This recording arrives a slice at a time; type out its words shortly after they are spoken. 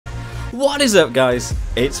What is up, guys?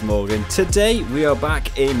 It's Morgan. Today we are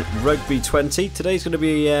back in Rugby 20. Today's going to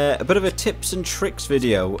be a bit of a tips and tricks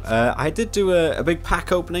video. I did do a big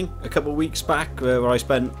pack opening a couple of weeks back where I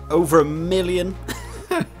spent over 1 million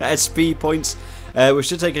SP points, which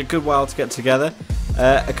should take a good while to get together.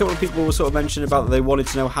 A couple of people were sort of mentioning about that they wanted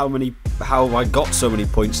to know how I got so many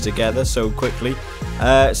points together so quickly.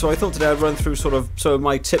 So I thought today I'd run through sort of some of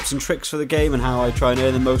my tips and tricks for the game and how I try and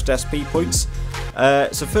earn the most SP points.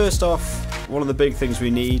 So first off, one of the big things we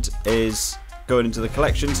need is going into the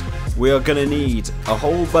collections. We are going to need a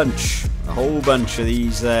whole bunch of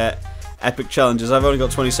these epic challenges. I've only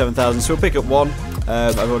got 27,000, so we'll pick up one.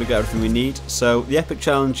 I've already got everything we need. So the epic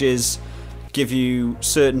challenges give you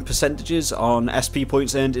certain percentages on SP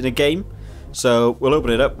points earned in a game. So we'll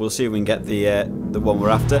open it up, we'll see if we can get the one we're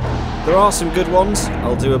after. There are some good ones,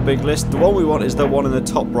 I'll do a big list. The one we want is the one in the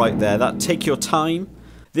top right there, that take your time.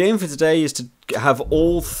 The aim for today is to have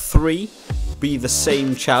all three be the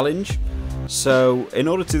same challenge. So in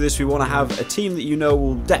order to do this, we want to have a team that you know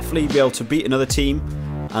will definitely be able to beat another team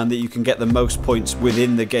and that you can get the most points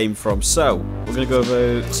within the game from. So we're going to go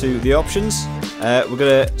over to the options. We're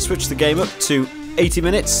going to switch the game up to 80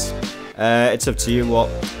 minutes. It's up to you what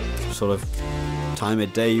sort of time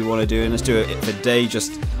of day you want to do, and let's do it for day.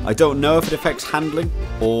 Just I don't know if it affects handling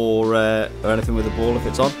or anything with the ball if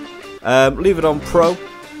it's on. Leave it on pro.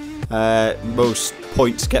 Most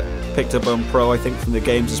points get picked up on pro, I think, from the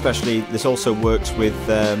games. Especially this also works with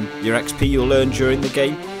your XP you'll earn during the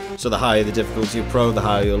game. So the higher the difficulty of pro, the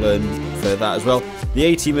higher you'll earn for that as well. The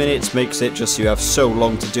 80 minutes makes it just so you have so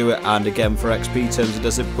long to do it, and again for XP terms it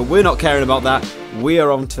does it. But we're not caring about that. We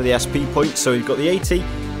are on to the SP points. So you've got the 80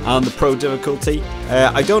 and the pro difficulty.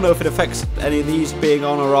 I don't know if it affects any of these being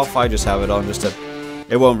on or off. I just have it on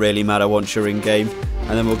it won't really matter once you're in game.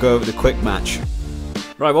 And then we'll go over the quick match.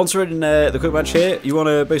 Right, once we're in the quick match here, you want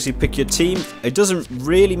to basically pick your team. It doesn't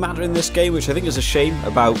really matter in this game, which I think is a shame,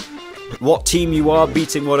 about what team you are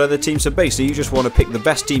beating what other team. So basically you just want to pick the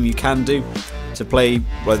best team you can do to play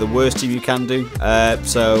the worst team you can do.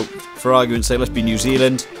 So for argument's sake, let's be New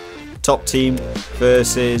Zealand. Top team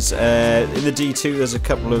versus in the D2 there's a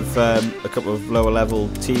couple of lower level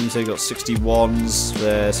teams. So you've got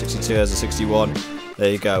 61s, 62 has a 61.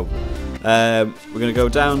 There you go. We're going to go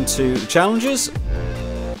down to the challenges,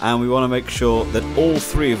 and we want to make sure that all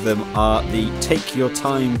three of them are the take your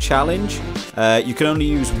time challenge. You can only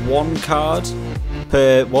use one card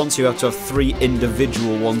per one, so you have to have 3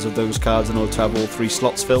 individual ones of those cards in order to have all 3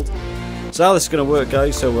 slots filled. So how this is going to work,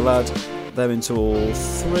 guys, so we'll add them into all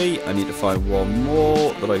 3. I need to find one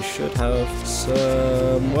more that I should have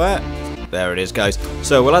somewhere. There it is, guys.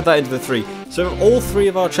 So we'll add that into the 3. So all 3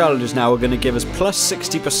 of our challenges now are going to give us plus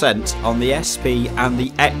 60% on the SP and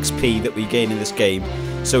the XP that we gain in this game.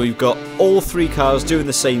 So we've got all 3 cards doing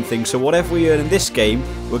the same thing. So whatever we earn in this game,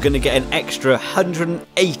 we're going to get an extra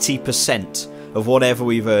 180% of whatever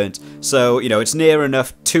we've earned. So, you know, it's near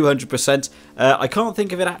enough 200%. I can't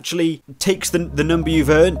think if it actually takes the number you've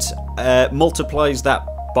earned, multiplies that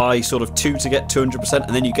by sort of 2 to get 200%,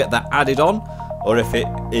 and then you get that added on, or if it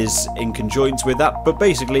is in conjoint with that. But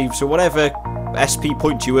basically, so whatever SP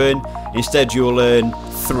point you earn, instead you'll earn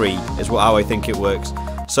 3, is how I think it works.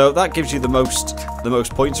 So that gives you the most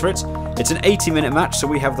points for it. It's an 80-minute match, so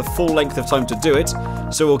we have the full length of time to do it.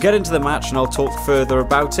 So we'll get into the match and I'll talk further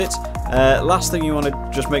about it. Last thing you want to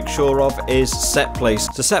just make sure of is set plays.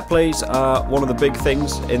 So set plays are one of the big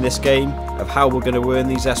things in this game of how we're going to earn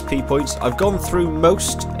these SP points. I've gone through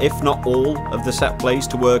most, if not all, of the set plays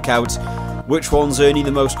to work out which one's earning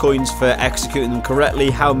the most coins for executing them correctly,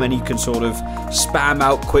 how many can sort of spam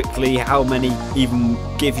out quickly, how many even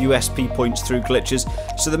give you SP points through glitches.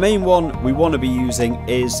 So the main one we want to be using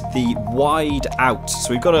is the wide out.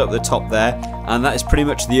 So we've got it up the top there, and that is pretty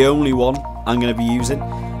much the only one I'm going to be using.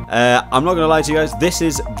 I'm not going to lie to you guys, this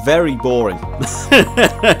is very boring.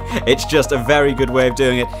 It's just a very good way of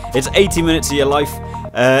doing it. It's 80 minutes of your life.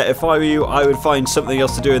 If I were you, I would find something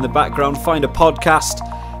else to do in the background, find a podcast,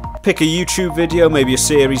 pick a YouTube video, maybe a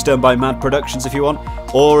series done by Mad Productions if you want,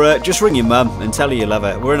 or just ring your mum and tell her you love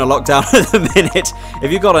her. We're in a lockdown at the minute.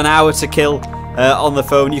 If you've got an hour to kill on the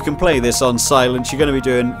phone, you can play this on silent. You're going to be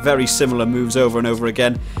doing very similar moves over and over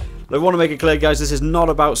again. I want to make it clear, guys, this is not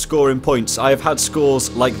about scoring points. I have had scores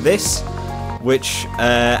like this, which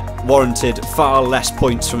warranted far less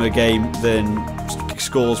points from a game than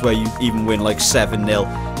scores where you even win like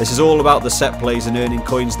 7-0. This is all about the set plays and earning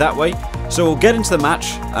coins that way. So we'll get into the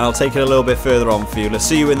match, and I'll take it a little bit further on for you. Let's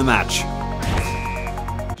see you in the match.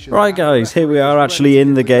 Right, guys, here we are actually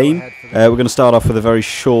in the game. We're going to start off with a very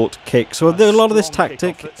short kick. So a lot of this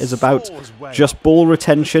tactic is about just ball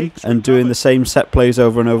retention and doing the same set plays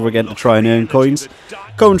over and over again to try and earn coins.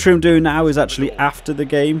 Commentary I'm doing now is actually after the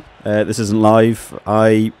game. This isn't live.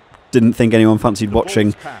 I didn't think anyone fancied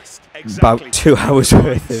watching about 2 hours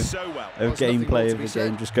worth of gameplay of the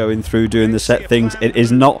game, just going through doing the set things. It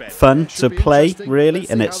is not fun to play, really,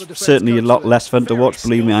 and it's certainly a lot less fun to watch.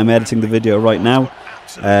 Believe me, I'm editing the video right now,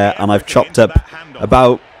 and I've chopped up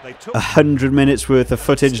about 100 minutes worth of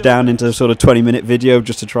footage down into a sort of 20-minute video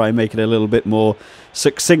just to try and make it a little bit more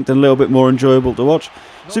succinct and a little bit more enjoyable to watch.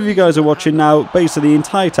 So if you guys are watching now, basically the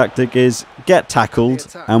entire tactic is get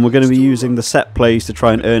tackled, and we're going to be using the set plays to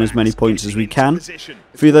try and earn as many points as we can.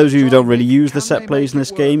 For those of you who don't really use the set plays in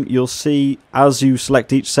this game, you'll see as you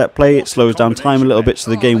select each set play, it slows down time a little bit,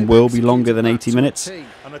 so the game will be longer than 80 minutes.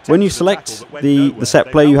 When you select the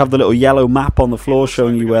set play, you have the little yellow map on the floor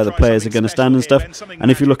showing you where the players are going to stand and stuff. And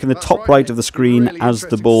if you look in the top right of the screen as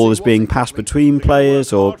the ball is being passed between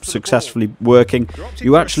players or successfully working,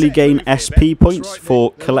 you actually gain SP points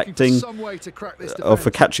for collecting or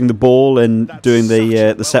for catching the ball and doing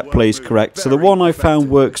the set plays correct. So the one I found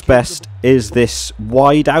works best is this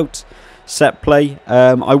wide out set play.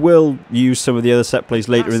 I will use some of the other set plays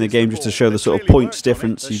later in the game just to show the sort of points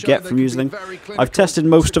difference you get from using them. I've tested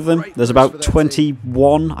most of them. There's about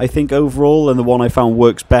 21 I think overall, and the one I found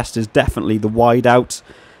works best is definitely the wide out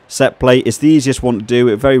set play. It's the easiest one to do.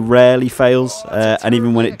 It very rarely fails, and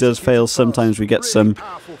even when it does fail, sometimes we get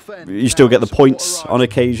you still get the points on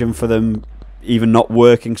occasion for them even not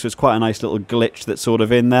working, so it's quite a nice little glitch that's sort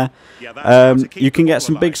of in there. You can get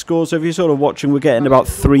some big scores. So if you're sort of watching, we're getting about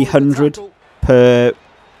 300 per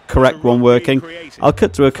correct one working. I'll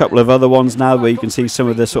cut to a couple of other ones now where you can see some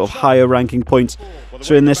of the sort of higher ranking points.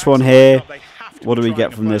 So in this one here, what do we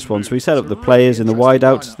get from this one? So we set up the players in the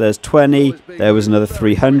wideout. There's 20. There was another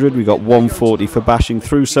 300. We got 140 for bashing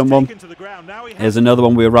through someone. Here's another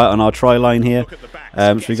one. We're right on our try line here.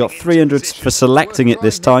 So we got 300 for selecting it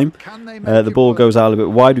this time. The ball goes out a bit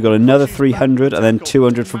wide. We got another 300 and then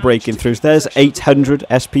 200 for breaking through. So there's 800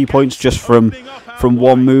 SP points just from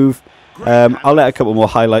one move. I'll let a couple more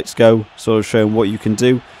highlights go, sort of showing what you can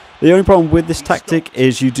do. The only problem with this tactic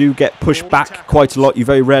is you do get pushed back quite a lot. You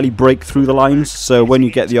very rarely break through the lines, so when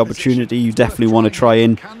you get the opportunity, you definitely want to try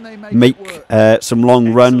and make some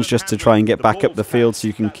long runs just to try and get back up the field so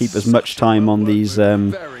you can keep as much time on these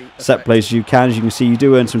set plays as you can. As you can see, you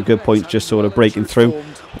do earn some good points just sort of breaking through.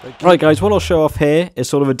 Right guys, what I'll show off here is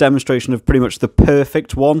sort of a demonstration of pretty much the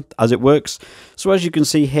perfect one as it works. So as you can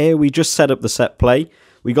see here, we just set up the set play.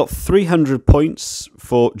 We got 300 points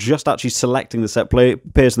for just actually selecting the set play. It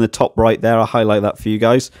appears in the top right there. I'll highlight that for you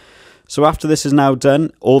guys. So after this is now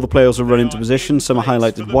done, all the players will run into position. Some are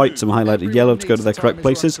highlighted white, some are highlighted yellow to go to their correct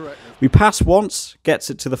places. We pass once,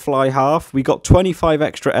 gets it to the fly half. We got 25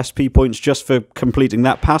 extra SP points just for completing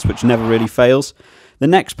that pass, which never really fails. The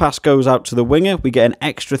next pass goes out to the winger. We get an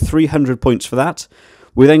extra 300 points for that.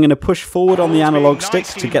 We're then going to push forward on the analog stick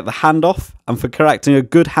to get the handoff, and for correcting a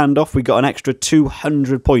good handoff, we got an extra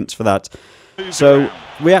 200 points for that. So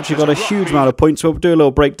we actually got a huge amount of points. So we'll do a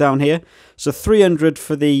little breakdown here. So 300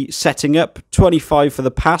 for the setting up, 25 for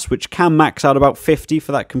the pass, which can max out about 50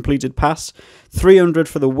 for that completed pass, 300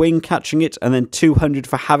 for the wing catching it, and then 200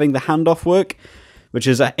 for having the handoff work, which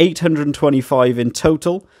is at 825 in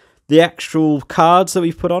total. The actual cards that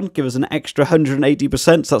we've put on give us an extra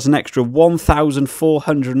 180%, so that's an extra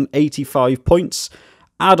 1,485 points.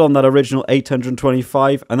 Add on that original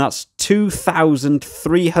 825, and that's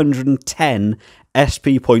 2,310 SP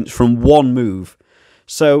points from one move.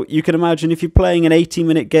 So you can imagine if you're playing an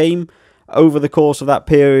 80-minute game, over the course of that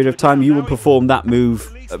period of time, you will perform that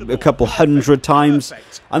move a couple hundred times.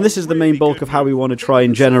 And this is the main bulk of how we want to try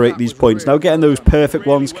and generate these points. Now, getting those perfect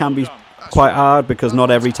ones can be quite hard because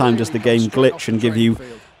not every time does the game glitch and give you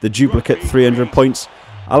the duplicate 300 points.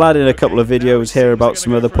 I'll add in a couple of videos here about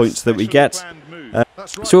some other points that we get.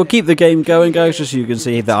 So we'll keep the game going, guys, just so you can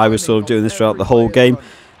see that I was sort of doing this throughout the whole game.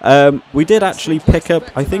 We did actually pick up,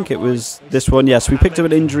 I think it was this one, yes, we picked up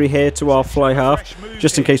an injury here to our fly half,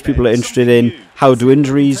 just in case people are interested in how do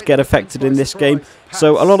injuries get affected in this game.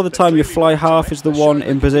 So a lot of the time your fly half is the one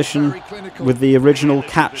in position with the original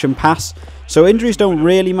catch and pass. So injuries don't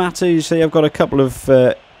really matter. You see I've got a couple of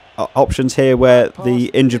options here where the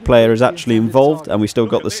injured player is actually involved and we still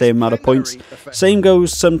got the same amount of points. Same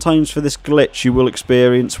goes sometimes for this glitch you will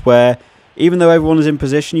experience where even though everyone is in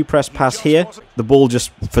position, you press pass here, the ball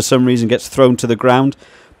just for some reason gets thrown to the ground.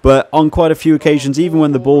 But on quite a few occasions, even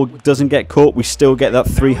when the ball doesn't get caught, we still get that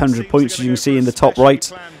 300 points, as you can see in the top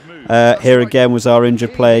right. Here again was our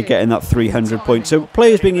injured player getting that 300 points. So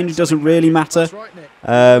players being injured doesn't really matter.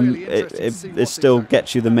 It still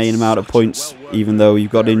gets you the main amount of points, even though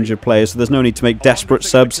you've got injured players. So there's no need to make desperate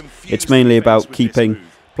subs. It's mainly about keeping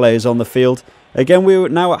players on the field. Again, we're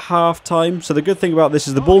now at half-time, so the good thing about this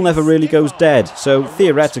is the ball never really goes dead. So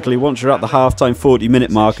theoretically, once you're at the half-time 40-minute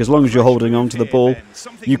mark, as long as you're holding on to the ball,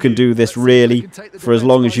 you can do this really for as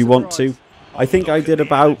long as you want to. I think I did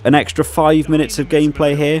about an extra 5 minutes of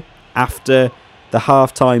gameplay here after the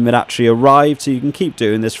half-time had actually arrived, so you can keep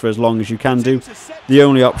doing this for as long as you can do. The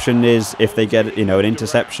only option is if they get, an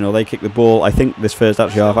interception or they kick the ball. I think this first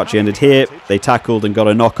half actually ended here. They tackled and got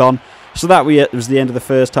a knock-on. So that was the end of the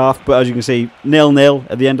first half, but as you can see, 0-0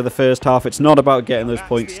 at the end of the first half. It's not about getting those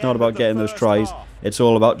points, it's not about getting those tries, it's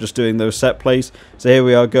all about just doing those set plays. So here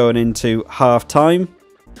we are going into half-time.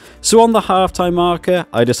 So on the half-time marker,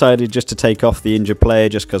 I decided just to take off the injured player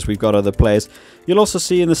just because we've got other players. You'll also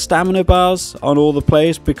see in the stamina bars on all the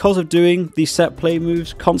players, because of doing these set play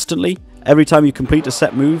moves constantly, every time you complete a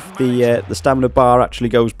set move, the stamina bar actually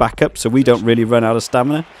goes back up, so we don't really run out of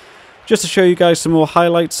stamina. Just to show you guys some more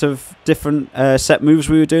highlights of different set moves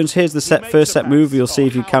we were doing. So here's the first set move. You'll see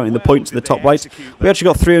if you're counting the points at the top right. We actually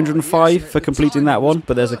got 305 for completing that one,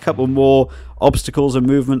 but there's a couple more obstacles and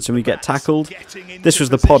movements and we get tackled. This was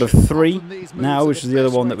the pod of 3 now, which is the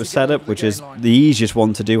other one that was set up, which is the easiest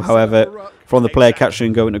one to do. However, from the player catching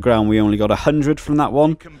and going to ground, we only got 100 from that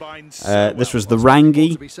one. This was the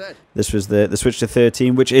Rangi. This was the switch to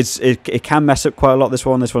 13, which it can mess up quite a lot, this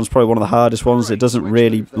one. This one's probably one of the hardest ones. It doesn't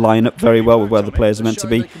really line up very well with where the players are meant to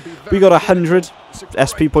be. We got 100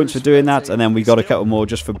 SP points for doing that, and then we got a couple more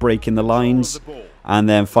just for breaking the lines. And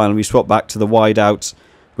then finally we swap back to the wide out,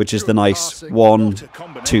 which is the nice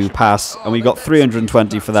 1-2 pass, and we got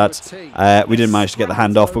 320 for that. We didn't manage to get the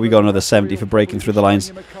hand off, but we got another 70 for breaking through the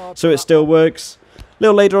lines, so it still works. A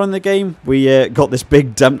little later on in the game, we got this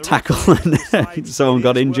big dump tackle and someone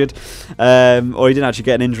got injured, or he didn't actually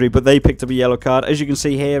get an injury, but they picked up a yellow card. As you can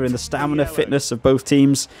see here in the stamina fitness of both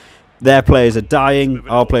teams, their players are dying,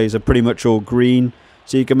 our players are pretty much all green.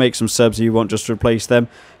 So you can make some subs if you want just to replace them.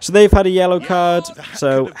 So they've had a yellow card,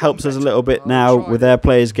 so helps us a little bit now with their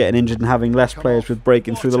players getting injured and having less players with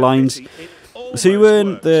breaking through the lines. So you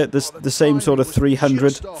earn the same sort of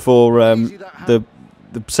 300 for the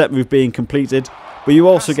set move being completed, but you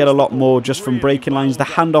also get a lot more just from breaking lines. The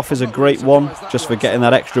handoff is a great one, just for getting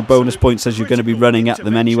that extra bonus points as you're going to be running at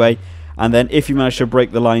them anyway. And then if you manage to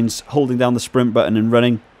break the lines, holding down the sprint button and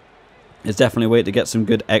running is definitely a way to get some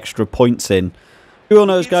good extra points in. We all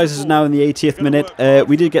know, guys, this is now in the 80th minute.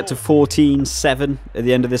 We did get to 14-7 at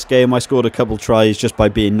the end of this game. I scored a couple tries just by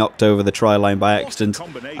being knocked over the try line by accident,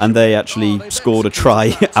 and they actually scored a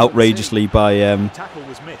try outrageously by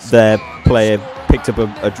their player picked up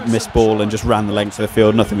a missed ball and just ran the length of the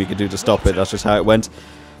field. Nothing we could do to stop it. That's just how it went.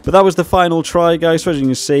 But that was the final try, guys. So as you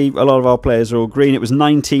can see, a lot of our players are all green. It was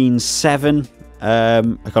 19-7. I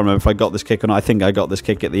can't remember if I got this kick or not. I think I got this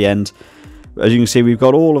kick at the end. As you can see, we've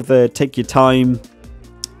got all of the take your time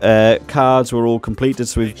cards were all completed,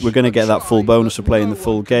 so we're going to get that full bonus for playing the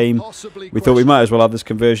full game. We thought we might as well have this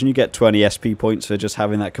conversion. You get 20 SP points for just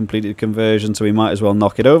having that completed conversion, so we might as well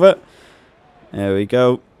knock it over. There we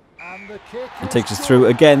go. It takes us through.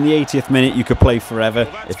 Again, the 80th minute, you could play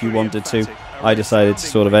forever if you wanted to. I decided to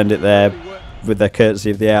sort of end it there with the courtesy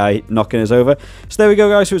of the AI knocking us over. So there we go,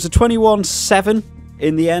 guys. So it's a 21-7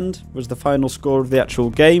 in the end, was the final score of the actual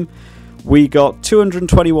game. We got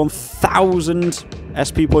 221,000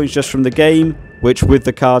 SP points just from the game, which with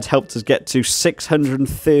the cards helped us get to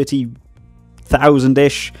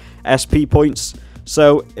 630,000-ish SP points.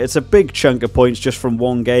 So it's a big chunk of points just from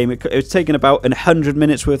one game. It's taken about 100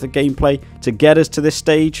 minutes worth of gameplay to get us to this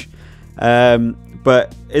stage.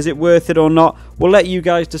 But is it worth it or not? We'll let you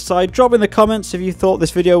guys decide. Drop in the comments if you thought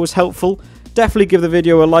this video was helpful. Definitely give the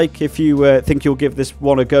video a like if you think you'll give this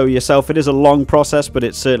one a go yourself. It is a long process, but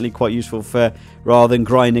it's certainly quite useful for rather than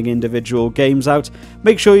grinding individual games out.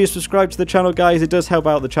 Make sure you subscribe to the channel, guys. It does help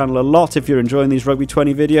out the channel a lot if you're enjoying these Rugby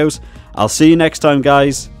 20 videos. I'll see you next time,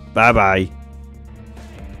 guys. Bye-bye.